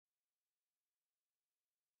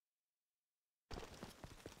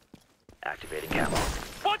Activating camo.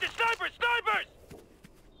 Wanted snipers! Snipers!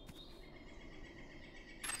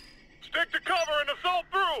 Stick to cover and assault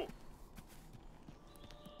through!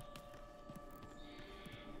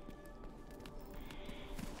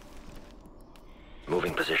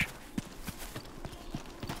 Moving position.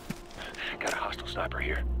 Got a hostile sniper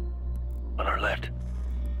here. On our left.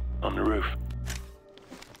 On the roof.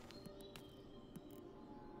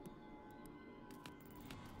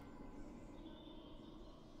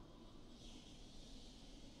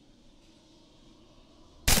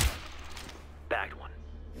 Bagged one.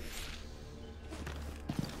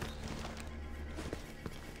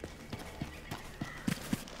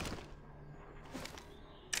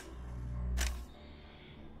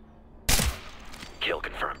 Kill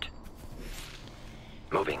confirmed.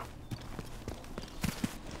 Moving.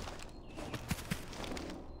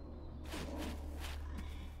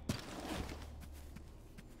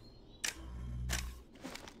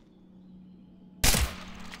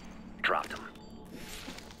 Dropped him.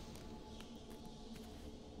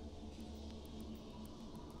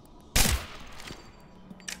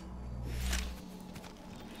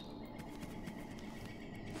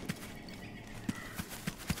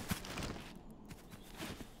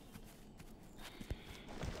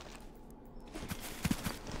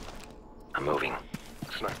 I'm moving.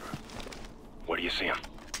 Sniper. Where do you see him?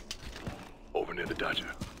 Over near the Dodger.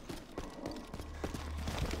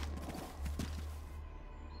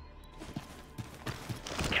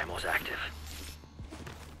 Camo's active.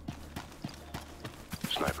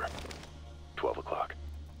 Sniper. 12 o'clock.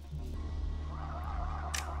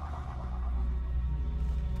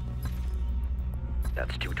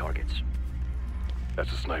 That's 2 targets.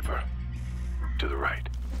 That's a sniper. To the right.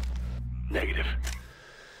 Negative.